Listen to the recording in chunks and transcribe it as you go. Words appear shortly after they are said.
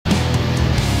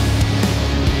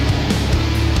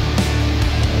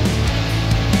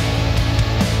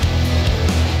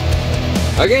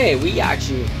Okay, we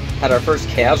actually had our first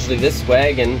casualty. This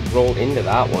wagon rolled into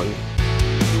that one.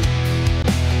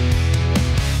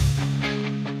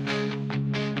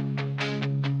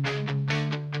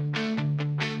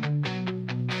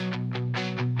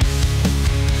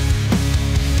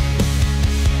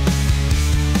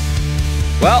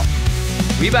 Well,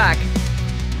 we back.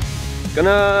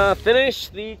 Gonna finish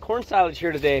the corn silage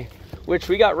here today, which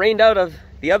we got rained out of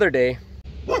the other day.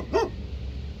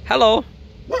 Hello.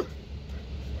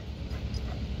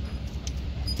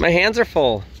 My hands are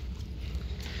full.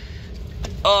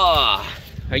 Oh,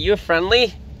 are you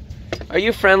friendly? Are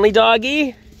you friendly,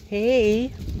 doggy?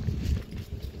 Hey.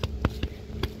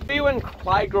 Maybe when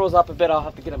Clyde grows up a bit, I'll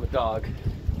have to get him a dog.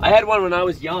 I had one when I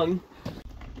was young.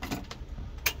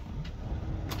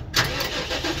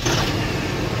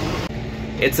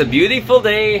 It's a beautiful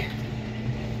day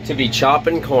to be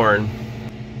chopping corn.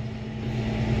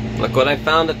 Look what I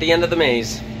found at the end of the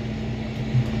maze.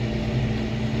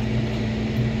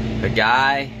 A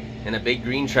guy in a big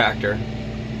green tractor.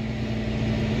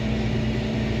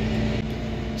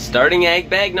 Starting ag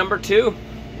bag number 2.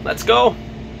 Let's go.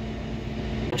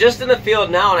 I'm just in the field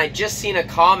now, and I just seen a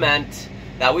comment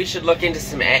that we should look into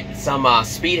some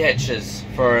speed hitches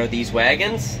for these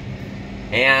wagons.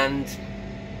 And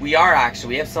we are actually.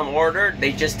 We have some ordered.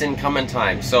 They just didn't come in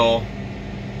time. So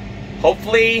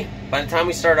hopefully by the time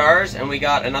we start ours, and we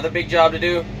got another big job to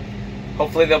do,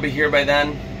 hopefully they'll be here by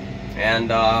then. And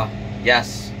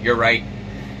yes, you're right.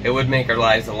 It would make our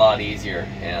lives a lot easier,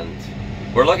 and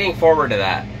we're looking forward to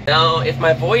that. Now, if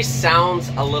my voice sounds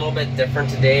a little bit different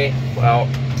today, well,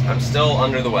 I'm still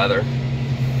under the weather.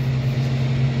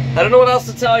 I don't know what else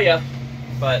to tell you,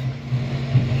 but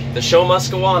the show must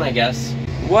go on, I guess.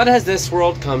 What has this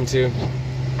world come to?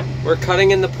 We're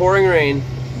cutting in the pouring rain.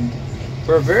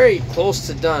 We're very close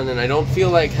to done, and I don't feel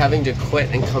like having to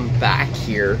quit and come back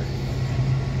here.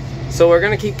 So we're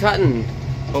gonna keep cutting.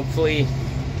 Hopefully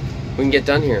we can get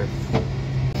done here.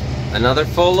 Another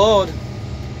full load.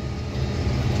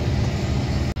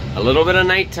 A little bit of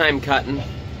nighttime cutting.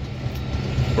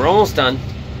 We're almost done.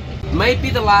 Might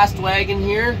be the last wagon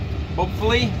here,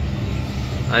 hopefully.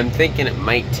 I'm thinking it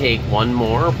might take one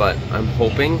more, but I'm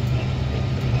hoping.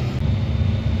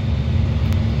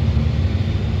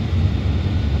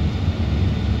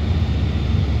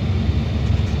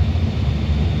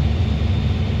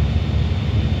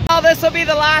 Well, this will be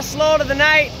the last load of the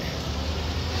night.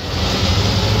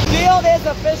 Field is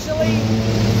officially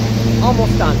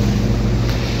almost done.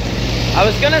 I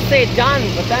was gonna say done,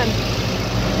 but then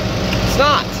it's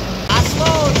not. Last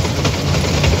load.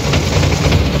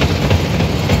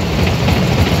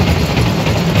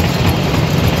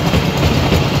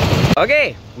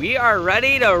 Okay, we are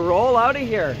ready to roll out of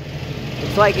here.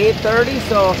 It's like 8:30,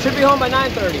 so should be home by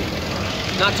 9:30.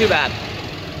 Not too bad.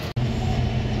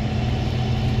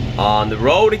 On the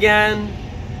road again.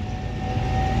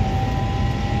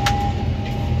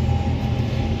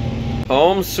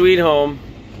 Home sweet home.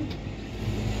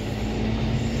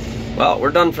 Well,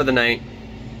 we're done for the night.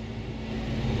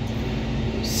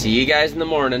 See you guys in the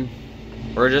morning.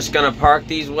 We're just gonna park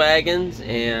these wagons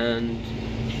and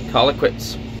call it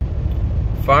quits.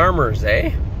 Farmers,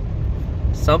 eh?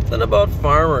 Something about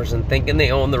farmers and thinking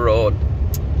they own the road.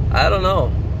 I don't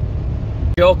know.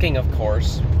 Joking, of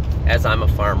course, as I'm a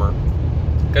farmer.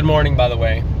 Good morning, by the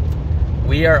way.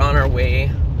 We are on our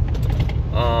way.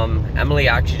 Emily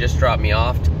actually just dropped me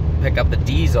off to pick up the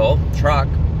diesel truck,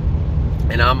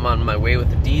 and I'm on my way with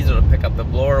the diesel to pick up the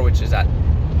blower, which is at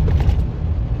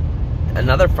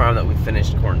another farm that we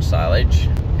finished corn silage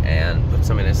and put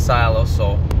some in his silo.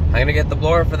 So I'm gonna get the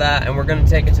blower for that, and we're gonna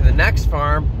take it to the next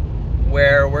farm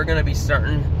where we're gonna be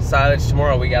starting silage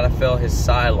tomorrow. We gotta fill his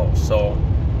silo. So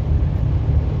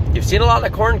you've seen a lot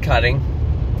of corn cutting,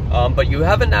 but you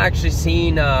haven't actually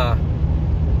seen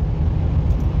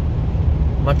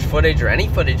much footage, or any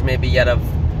footage maybe yet, of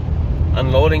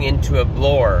unloading into a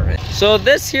blower. So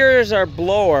this here is our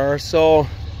blower. So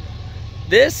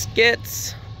this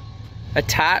gets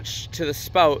attached to the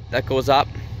spout that goes up.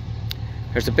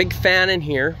 There's a big fan in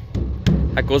here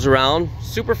that goes around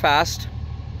super fast.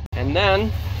 And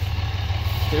then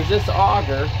there's this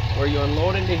auger where you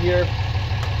unload into here,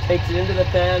 takes it into the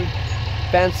fan,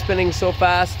 fan's spinning so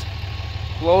fast,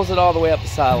 blows it all the way up the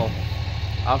silo.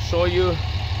 I'll show you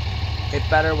it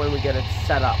better when we get it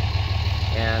set up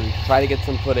and try to get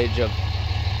some footage of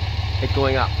it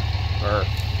going up or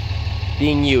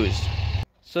being used.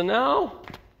 So now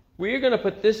we're gonna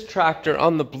put this tractor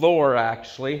on the blower.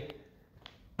 Actually,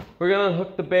 we're gonna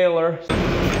hook the baler.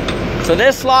 So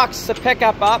this locks the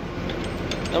pickup up,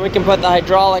 then we can put the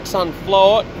hydraulics on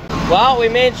float. Well, we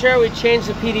made sure we changed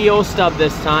the PDO stub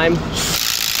this time.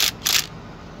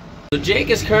 So Jake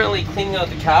is currently cleaning out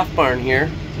the calf barn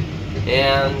here,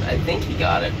 and I think he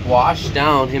got it washed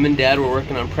down. Him and Dad were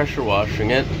working on pressure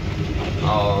washing it.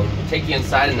 I'll take you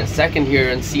inside in a second here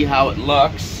and see how it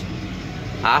looks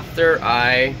after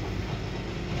I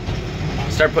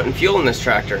start putting fuel in this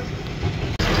tractor.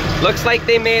 Looks like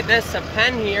they made this a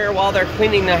pen here while they're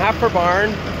cleaning the heifer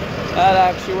barn. That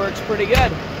actually works pretty good.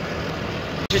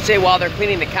 I should say while they're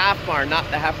cleaning the calf barn, not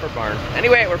the heifer barn.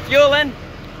 Anyway, we're fueling.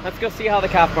 Let's go see how the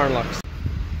calf barn looks.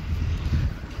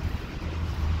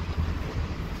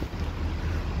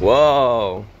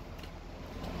 Whoa.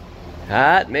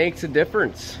 That makes a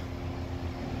difference.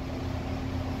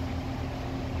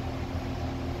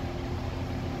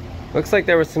 Looks like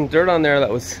there was some dirt on there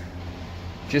that was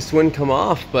just wouldn't come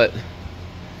off, but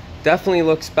definitely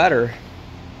looks better.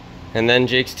 And then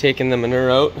Jake's taking the manure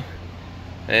out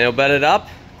and he'll bed it up,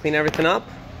 clean everything up,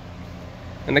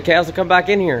 and the cows will come back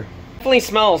in here. Definitely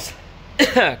smells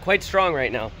quite strong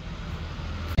right now.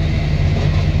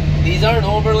 These aren't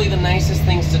overly the nicest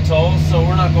things to tow, so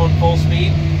we're not going full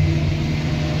speed.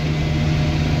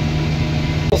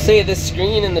 I'll say this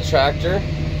screen in the tractor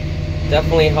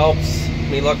definitely helps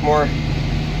me look more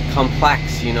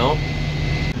complex, you know.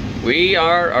 We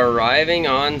are arriving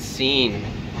on scene.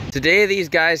 Today these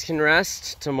guys can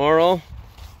rest. Tomorrow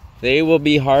they will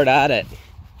be hard at it.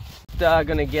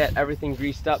 Gonna get everything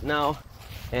greased up now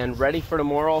and ready for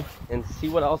tomorrow, and see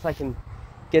what else I can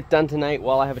get done tonight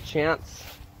while I have a chance.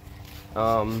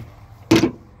 And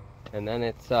then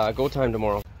it's go time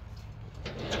tomorrow.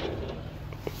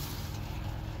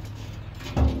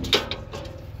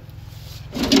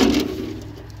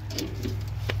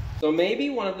 So maybe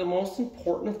one of the most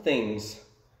important things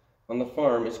on the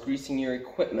farm is greasing your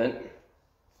equipment.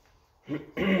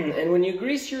 And when you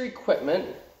grease your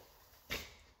equipment,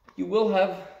 you will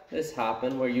have this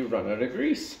happen where you run out of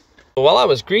grease. While I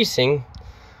was greasing,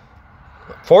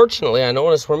 fortunately I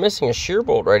noticed we're missing a shear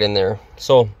bolt right in there.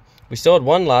 So we still had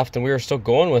one left and we were still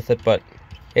going with it, but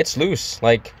it's loose.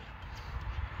 Like,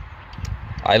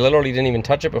 I literally didn't even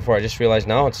touch it before. I just realized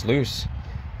now it's loose.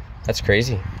 That's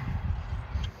crazy.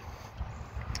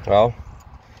 Well,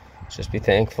 let's just be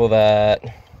thankful that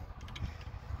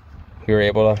we were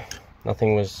able to,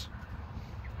 nothing was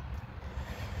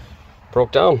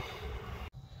broke down.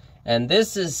 And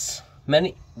this is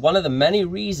one of the many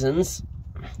reasons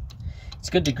it's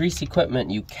good to grease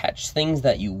equipment. You catch things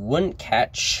that you wouldn't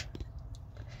catch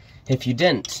if you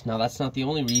didn't. Now that's not the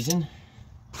only reason.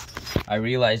 I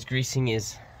realize greasing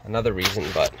is another reason,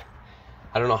 but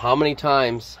I don't know how many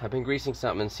times I've been greasing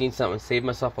something and seen something, saved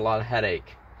myself a lot of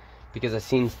headache. Because I've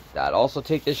seen that. Also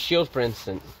take this shield for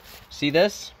instance. See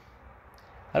this?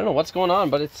 I don't know what's going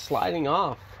on, but it's sliding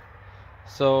off.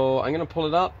 So I'm gonna pull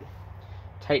it up,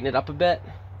 tighten it up a bit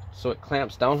so it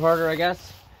clamps down harder, I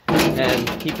guess,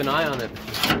 and keep an eye on it.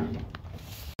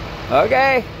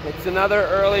 Okay, it's another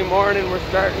early morning. We're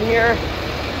starting here,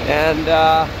 and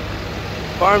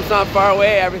farm's not far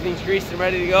away. Everything's greased and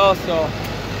ready to go, so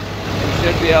we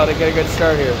should be able to get a good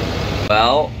start here.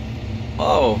 Well,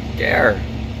 oh, Gare.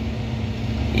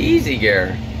 Easy,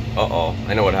 Gare. Uh-oh,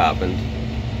 I know what happened.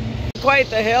 Quite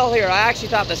the hill here. I actually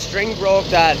thought the string broke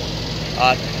that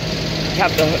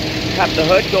kept the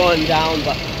hood going down,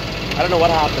 but I don't know what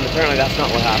happened. Apparently that's not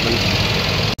what happened.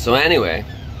 So anyway,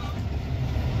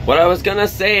 what I was gonna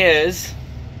say is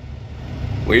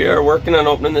we are working on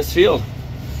opening this field.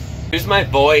 Here's my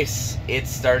voice. It's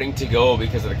starting to go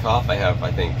because of the cough I have,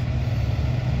 I think.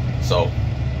 So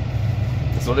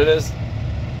that's what it is.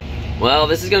 Well,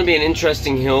 this is going to be an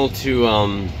interesting hill to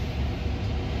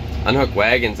unhook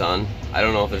wagons on. I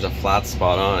don't know if there's a flat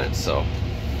spot on it, so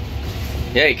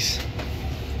yikes.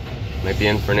 Might be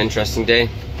in for an interesting day.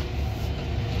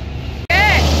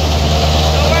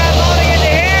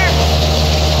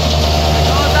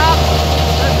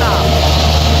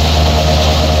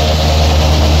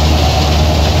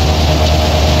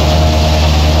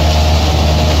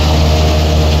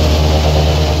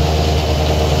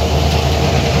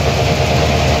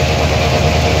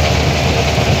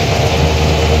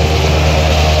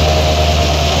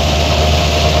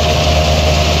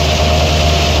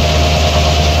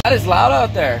 That is loud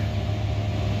out there.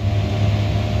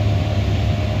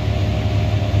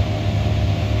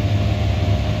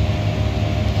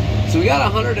 So we got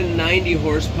 190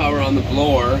 horsepower on the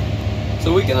blower,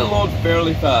 so we can unload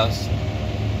fairly fast.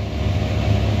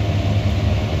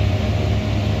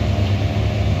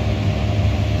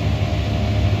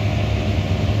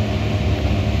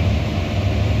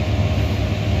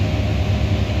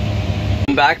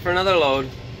 I'm back for another load.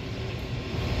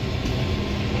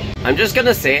 I'm just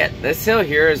gonna say it, this hill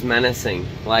here is menacing.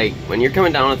 Like, when you're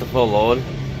coming down with the full load,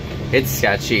 it's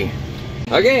sketchy.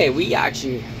 Okay, we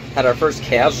actually had our first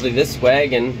casualty. This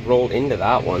wagon rolled into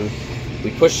that one.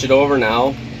 We pushed it over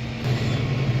now.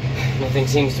 Nothing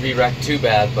seems to be wrecked too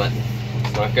bad, but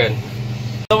it's not good.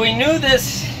 So we knew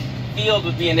this field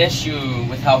would be an issue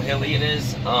with how hilly it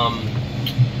is.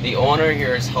 The owner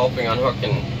here is helping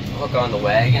hook on the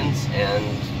wagons, and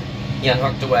he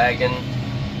unhooked the wagon.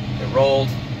 It rolled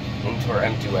into our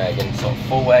empty wagon, so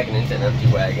full wagon into an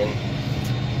empty wagon.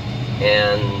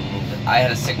 And I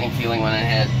had a sickening feeling when it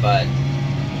hit, but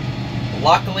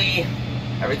luckily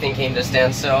everything came to a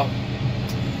standstill.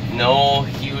 No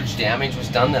huge damage was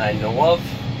done that I know of.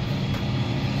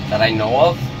 I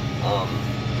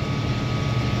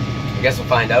guess we'll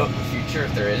find out in the future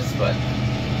if there is, but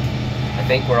I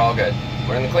think we're all good.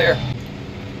 We're in the clear.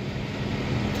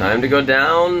 Time to go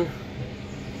down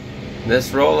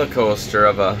this roller coaster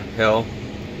of a hill.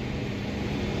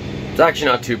 It's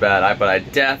actually not too bad, but I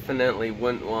definitely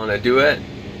wouldn't want to do it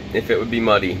if it would be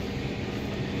muddy.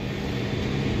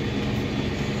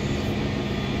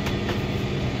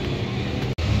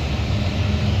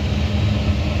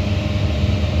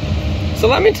 So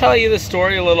let me tell you the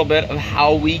story a little bit of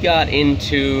how we got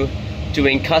into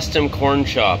doing custom corn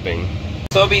chopping.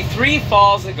 So it'll be 3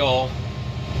 falls ago,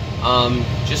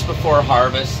 just before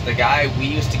harvest, we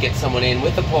used to get someone in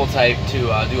with a pull type to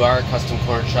do our custom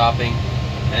corn chopping,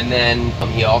 and then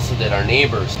he also did our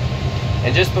neighbors.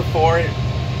 And just before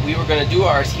we were going to do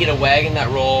ours, he had a wagon that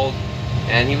rolled,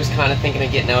 and he was kind of thinking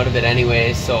of getting out of it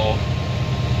anyway, so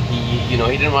he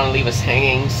didn't want to leave us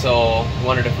hanging, so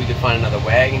wondered if we could find another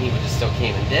wagon. He would just still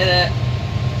came and did it.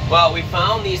 Well, we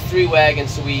found these 3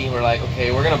 wagons, so we were like,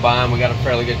 okay, we're gonna buy them. We got a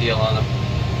fairly good deal on them.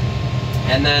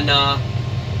 And then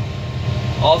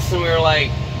all of a sudden we were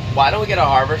like, why don't we get a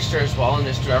harvester as well and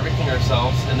just do everything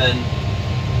ourselves? And then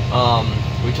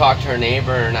we talked to our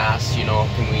neighbor and asked,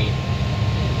 can we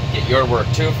get your work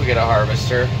too if we get a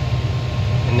harvester?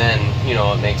 And then,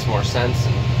 it makes more sense,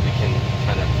 and we can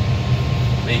kind of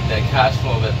make the cash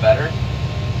flow a bit better.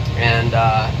 And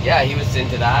yeah, he was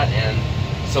into that, and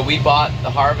so we bought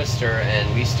the harvester and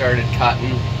we started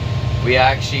cutting. We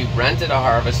actually rented a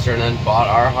harvester and then bought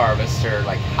our harvester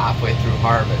like halfway through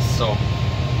harvest. So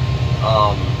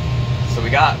so we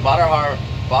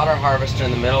bought our harvester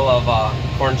in the middle of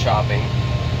corn chopping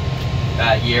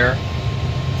that year,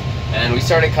 and we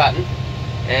started cutting.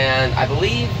 And I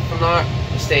believe, if I'm not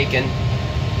mistaken,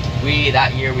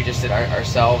 that year we just did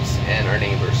ourselves and our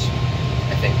neighbors,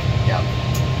 I think, yeah.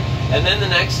 And then the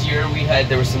next year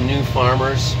there were some new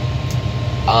farmers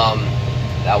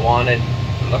that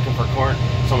looking for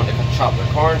someone to chop their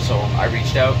corn, so I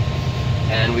reached out,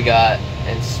 and we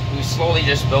slowly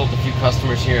just built a few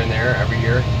customers here and there every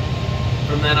year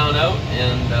from then on out.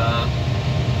 And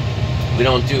we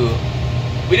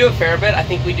do a fair bit. I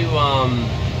think we do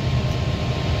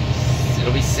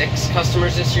it'll be 6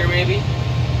 customers this year maybe,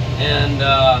 and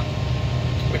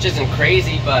which isn't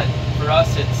crazy, but for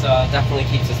us it's definitely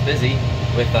keeps us busy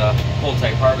with a full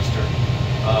type harvester.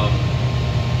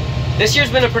 This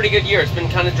year's been a pretty good year. It's been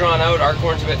kind of drawn out. Our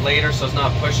corn's a bit later, so it's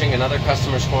not pushing. Another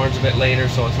customer's corn's a bit later,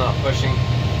 so it's not pushing.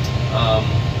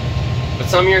 But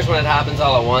some years when it happens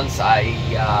all at once,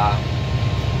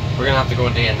 we're gonna have to go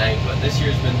day and night. But this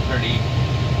year's been pretty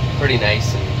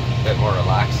nice and a bit more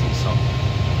relaxing. So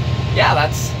yeah,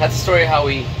 that's the story of how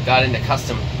we got into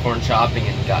custom corn chopping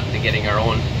and got into getting our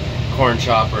own corn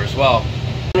chopper as well.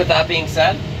 With that being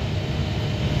said,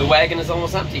 the wagon is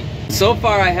almost empty. So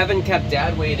far I haven't kept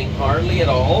Dad waiting hardly at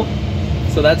all,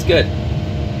 so that's good.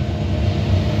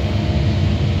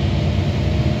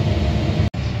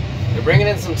 They're bringing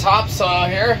in some topsoil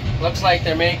here. Looks like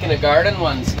they're making a garden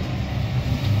ones.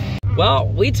 Well,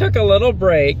 we took a little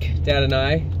break, Dad and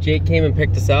I. Jake came and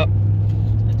picked us up,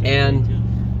 and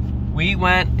we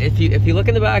went, if you look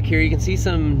in the back here, you can see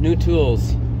some new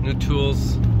tools.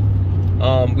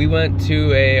 We went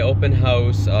to a open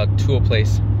house tool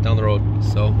place down the road.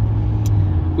 So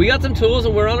we got some tools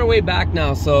and we're on our way back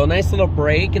now. So a nice little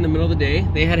break in the middle of the day.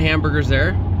 They had hamburgers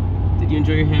there. Did you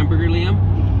enjoy your hamburger, Liam?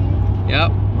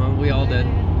 Yep, well, we all did.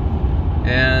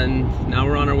 And now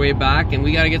we're on our way back and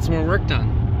we got to get some more work done.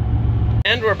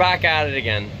 And we're back at it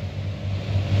again.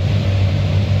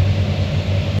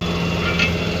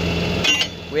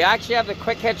 We actually have the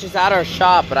quick hitches at our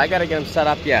shop, but I got to get them set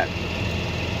up yet.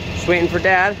 Just waiting for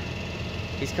Dad.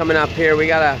 He's coming up here. We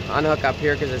gotta unhook up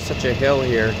here because there's such a hill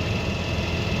here.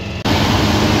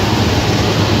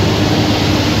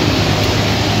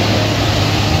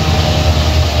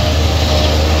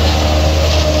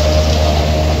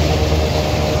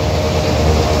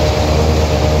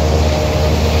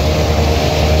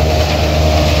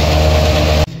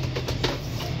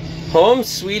 Home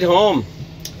sweet home.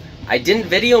 I didn't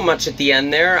video much at the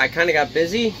end there. I kind of got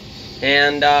busy,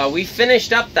 and we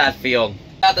finished up that field.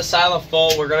 Got the silo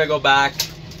full. We're gonna go back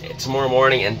tomorrow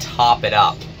morning and top it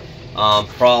up.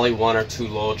 Probably 1 or 2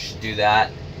 loads should do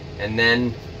that, and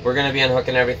then we're gonna be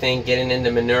unhooking everything, getting into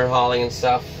manure hauling and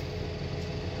stuff,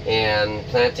 and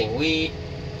planting wheat,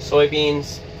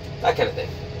 soybeans, that kind of thing.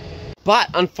 But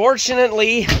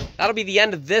unfortunately, that'll be the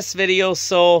end of this video,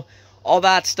 so all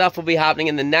that stuff will be happening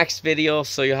in the next video,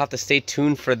 so you'll have to stay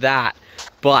tuned for that.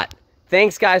 But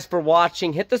thanks guys for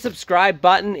watching. Hit the subscribe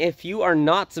button if you are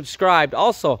not subscribed.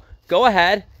 Also, go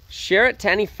ahead, share it to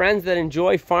any friends that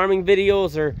enjoy farming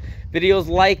videos or videos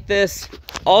like this.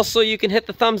 Also, you can hit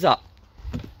the thumbs up.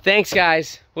 Thanks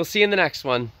guys. We'll see you in the next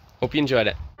one. Hope you enjoyed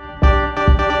it.